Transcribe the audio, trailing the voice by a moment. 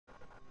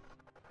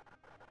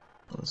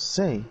Let's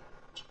say.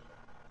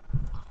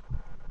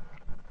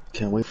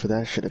 Can't wait for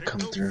that shit to Take come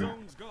those through.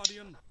 zones,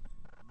 Guardian.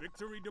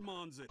 Victory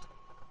demands it.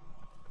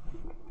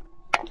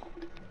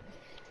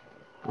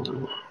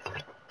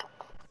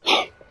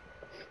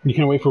 You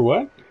can't wait for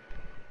what?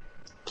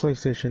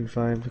 PlayStation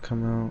 5 to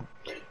come out.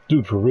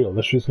 Dude, for real,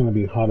 this shit's gonna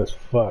be hot as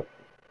fuck.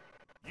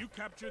 You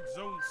captured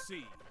Zone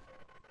C.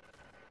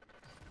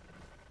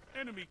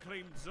 Enemy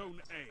claimed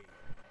Zone A.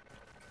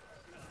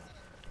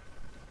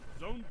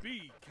 Zone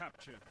B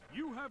captured.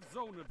 You have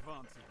zone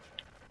advantage.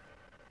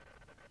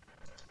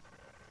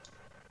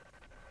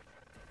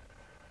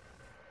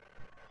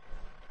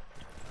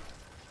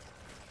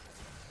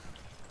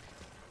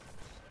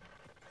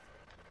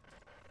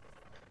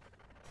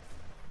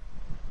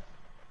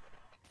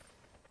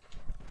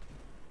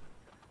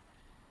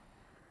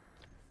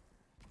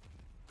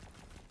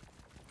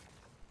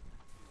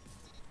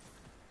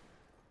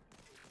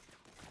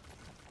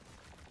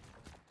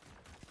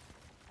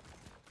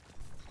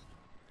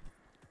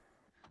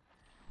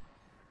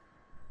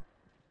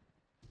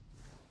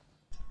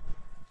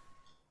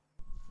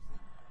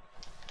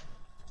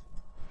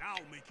 Now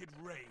make it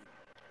rain.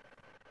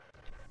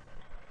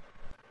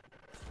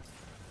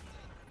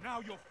 Now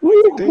you're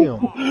Damn.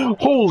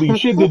 Holy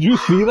shit, did you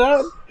see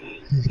that?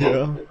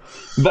 Yeah.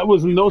 That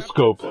was no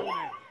scope. Zone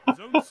A.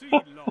 Zone C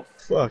lost.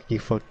 Fuck, he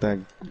fucked that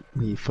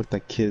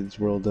kid's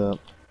world up.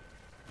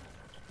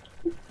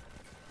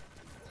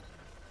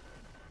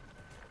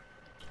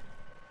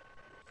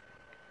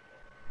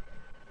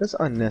 That's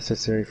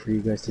unnecessary for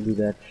you guys to do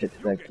that shit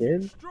to that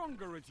kid.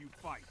 Stronger as you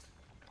fight.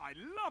 I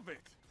love it.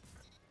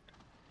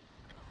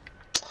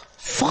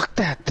 Fuck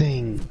that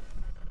thing!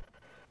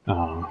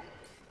 Oh.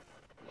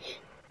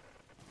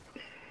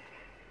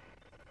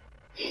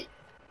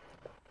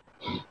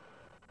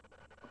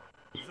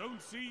 Zone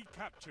C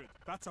captured.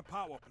 That's a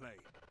power play.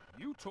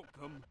 You took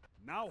them,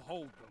 now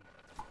hold them.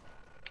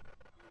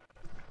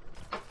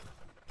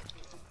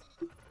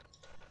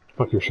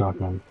 Fuck your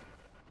shotgun.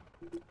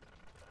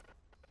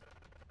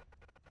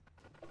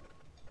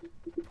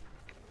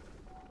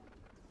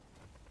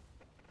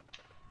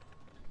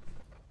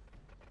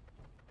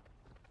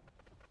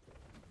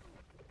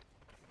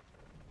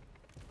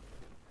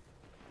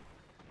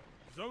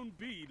 Zone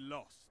B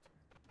lost.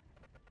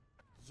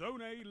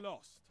 Zone A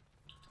lost.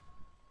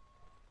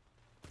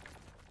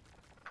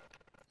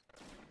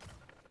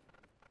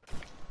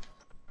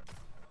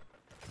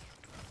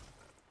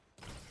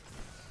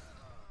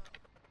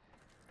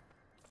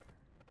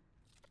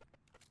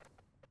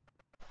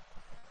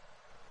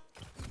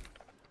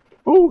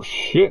 Oh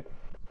shit.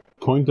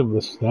 Point of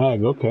the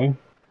stag, okay.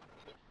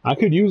 I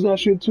could use that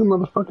shit too,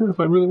 motherfucker, if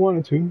I really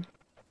wanted to.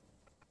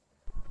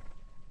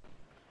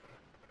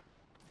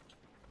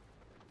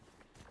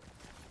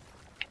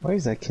 Why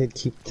does that kid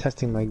keep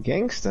testing my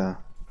gangsta?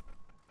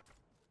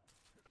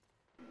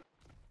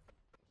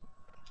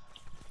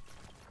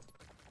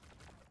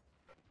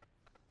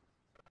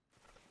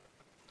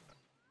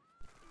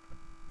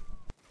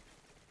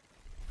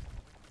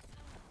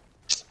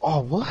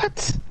 Oh,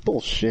 what?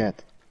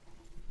 Bullshit.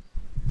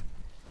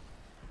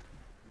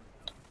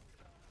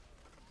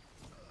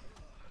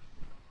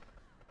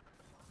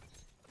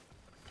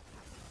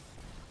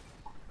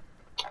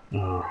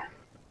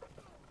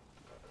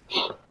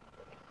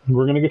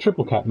 We're gonna get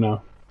triple cap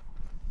now.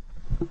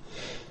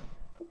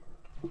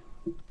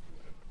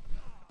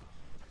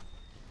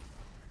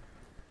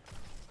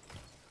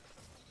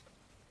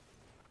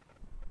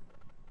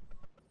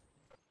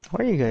 Why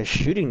are you guys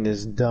shooting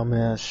this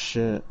dumbass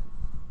shit?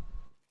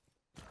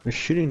 We're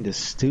shooting this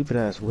stupid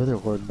ass Wither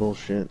Horde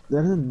bullshit.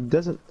 That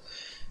doesn't.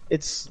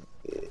 It's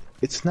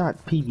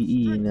not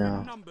PvE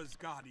now. Numbers,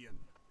 Guardian.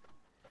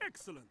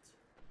 Excellent.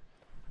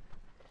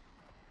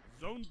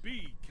 Zone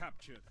B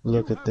captured.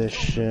 Look You at have this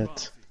zone shit.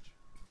 advantage.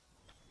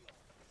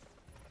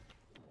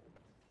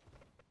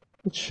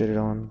 Let's shit it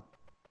on.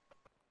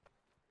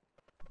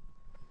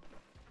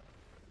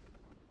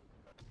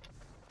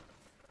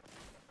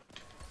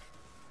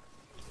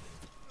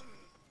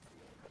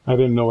 I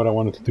didn't know what I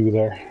wanted to do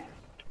there.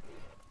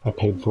 I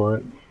paid for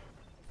it.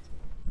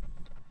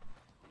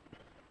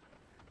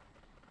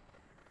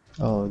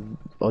 Oh,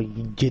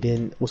 you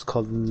didn't. What's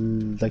called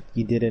like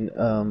you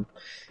didn't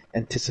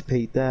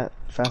anticipate that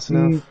fast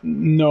enough.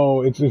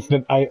 No, it's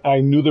that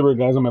I knew there were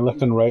guys on my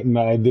left and right, and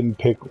I didn't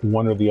pick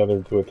one or the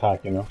other to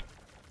attack. You know.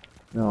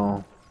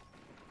 No.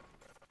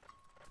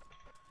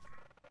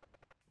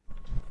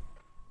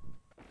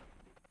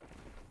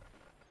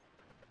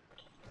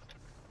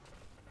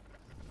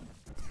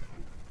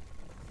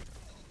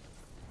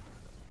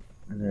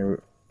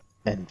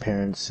 And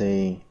parents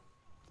say.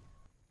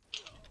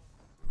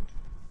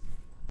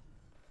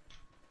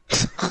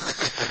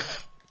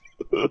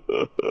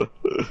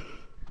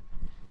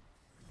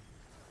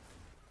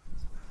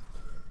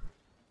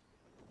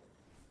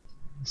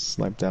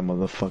 Snipe that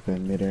motherfucker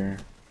in midair.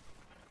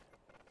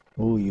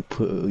 Oh,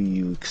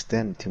 you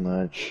extend too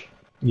much.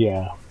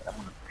 Yeah. I'm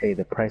gonna pay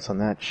the price on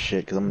that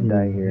shit because I'm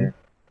gonna die here.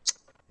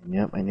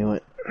 Yep, I knew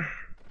it.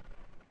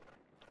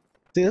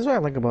 See, that's what I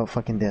like about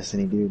fucking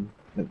Destiny, dude.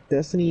 Like,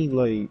 Destiny,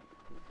 like,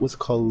 what's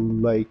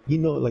called, like, you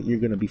know, like you're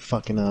gonna be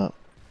fucking up.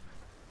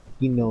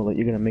 You know, like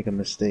you're gonna make a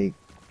mistake.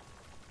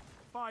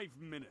 5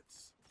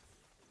 minutes.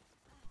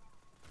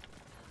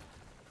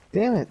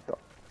 Damn it!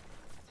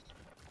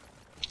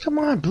 Come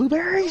on,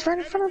 blueberries right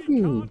in front of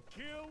you. Can't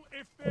kill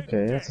if they're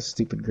Okay, dead. that's a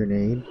stupid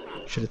grenade.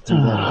 Should have threw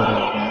that better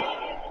than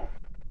that.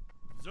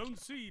 Zone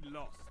C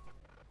lost.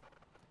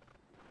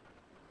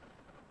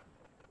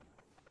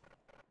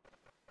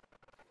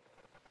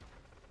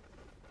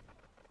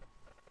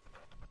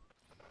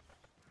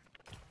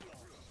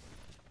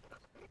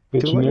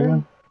 Bitch Do it nigga.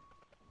 again?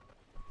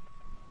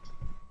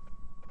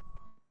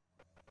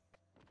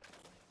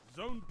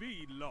 Zone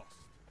B lost.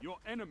 Your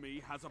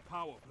enemy has a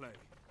power play.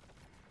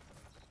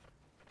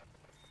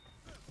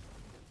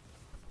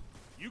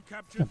 You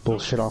captured That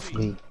bullshit Zone off C.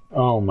 me.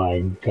 Oh my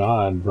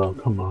god, bro,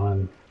 come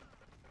on.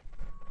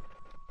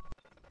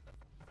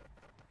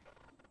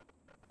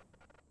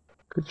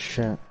 Good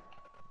shit.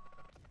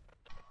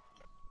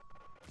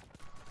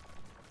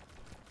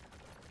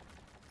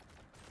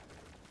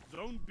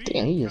 Zone B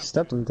Damn, he just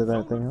stepped captured. into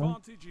that Zone thing, huh?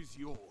 advantage is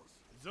yours.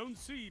 Zone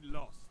C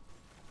lost.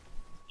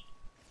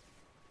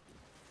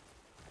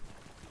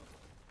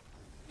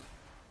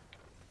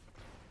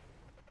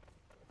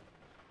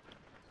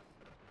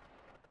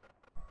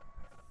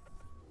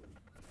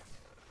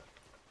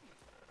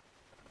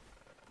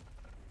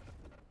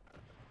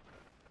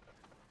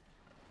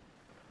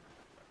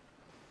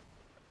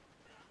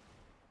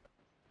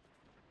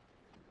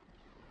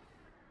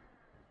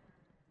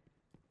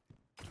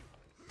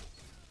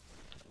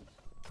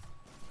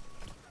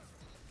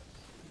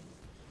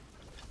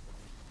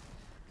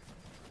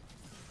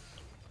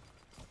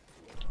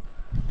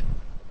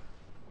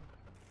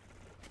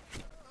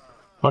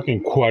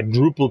 Fucking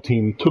quadruple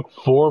team. Took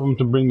 4 of them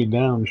to bring me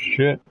down.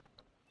 Shit.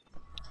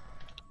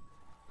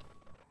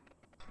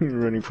 You're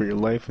running for your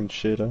life and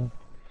shit, huh?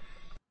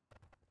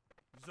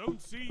 Zone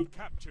C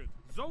captured.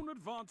 Zone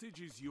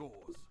advantage is yours.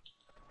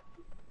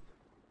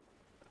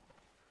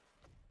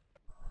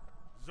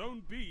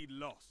 Zone B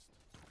lost.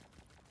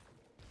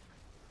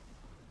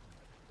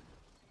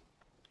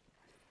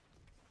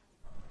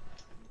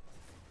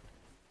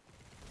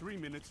 Three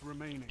minutes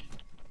remaining.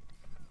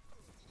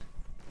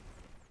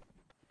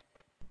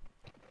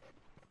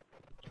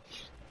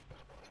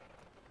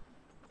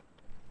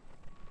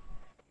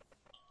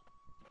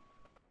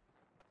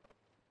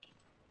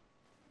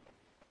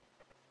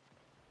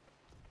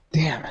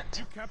 Damn it.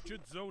 You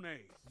captured Zone A.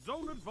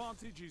 Zone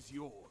advantage is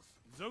yours.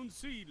 Zone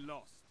C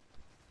lost.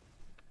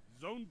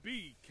 Zone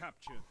B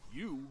captured.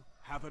 You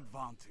have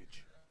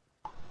advantage.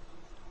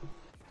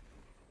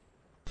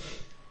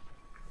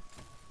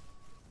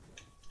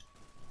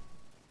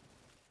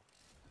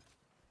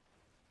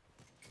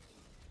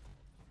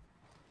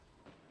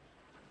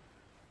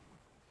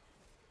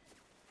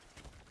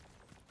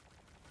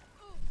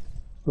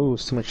 Ooh,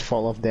 it's too much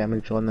fall off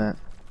damage on that.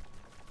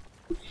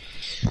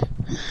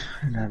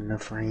 Not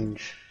enough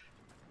range.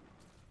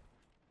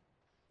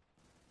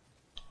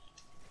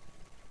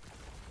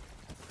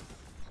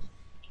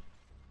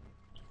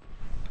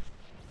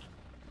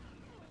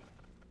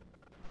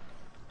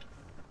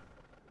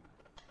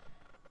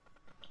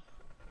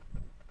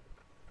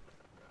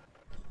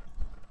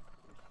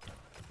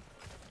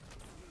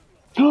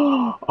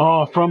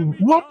 Oh, from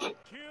what? Can't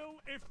kill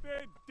if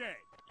they're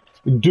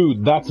dead.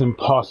 Dude, that's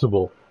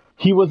impossible.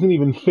 He wasn't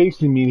even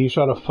facing me and he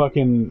shot a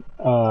fucking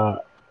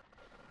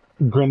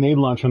grenade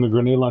launcher and the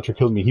grenade launcher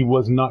killed me. He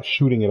was not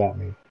shooting it at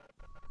me.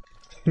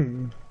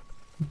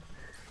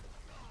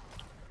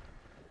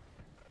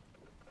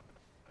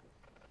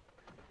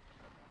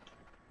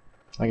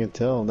 I can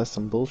tell, that's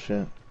some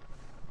bullshit.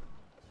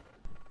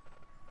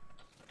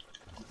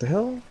 What the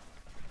hell?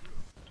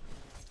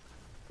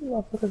 You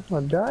motherfuckers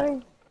gonna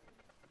die?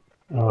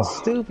 That's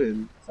Ugh.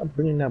 stupid. Stop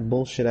bringing that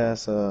bullshit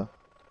ass,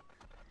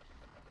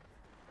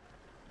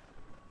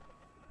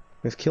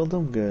 Just killed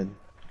them? Good.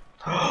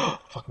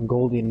 Fucking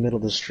Goldie in the middle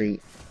of the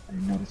street. I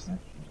didn't notice that.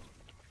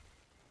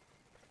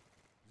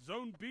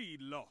 Zone B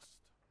lost.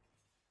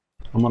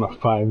 I'm on a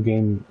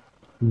 5-game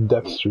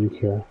death streak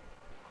here.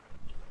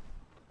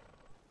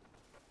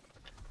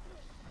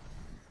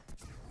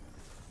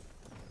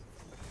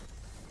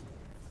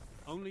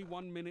 Only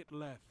 1 minute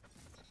left.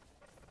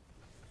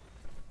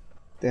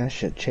 That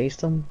shit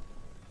chased him?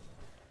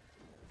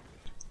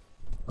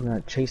 I'm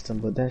not chased him,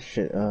 but that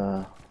shit,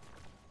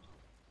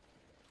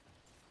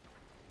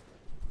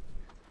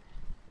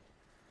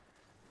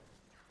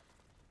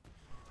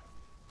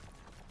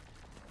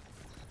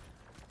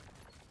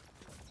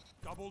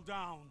 Double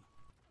down.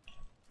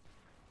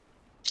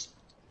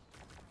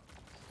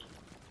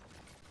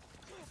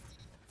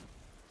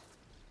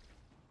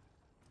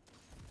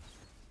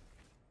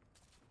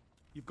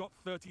 You've got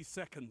 30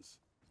 seconds.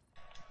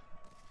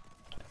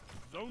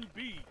 Zone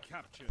B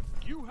captured.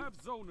 You have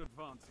zone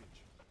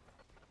advantage.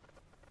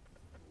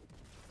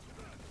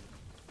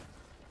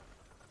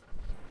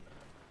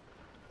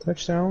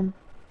 touchdown?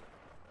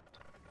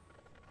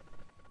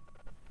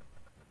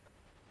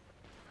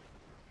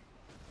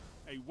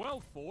 A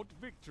well-fought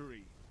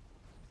victory.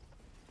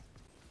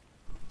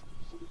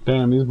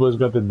 Damn, these boys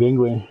got the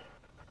dingly.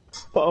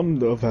 I'm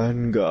the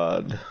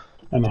Vanguard.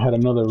 And I had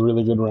another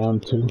really good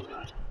round too.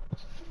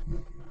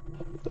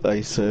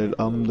 I said,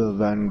 I'm the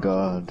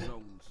Vanguard.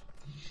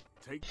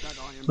 Take that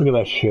iron Look at that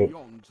ore shit.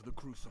 beyond the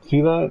crucible.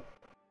 See that?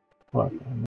 Fuck.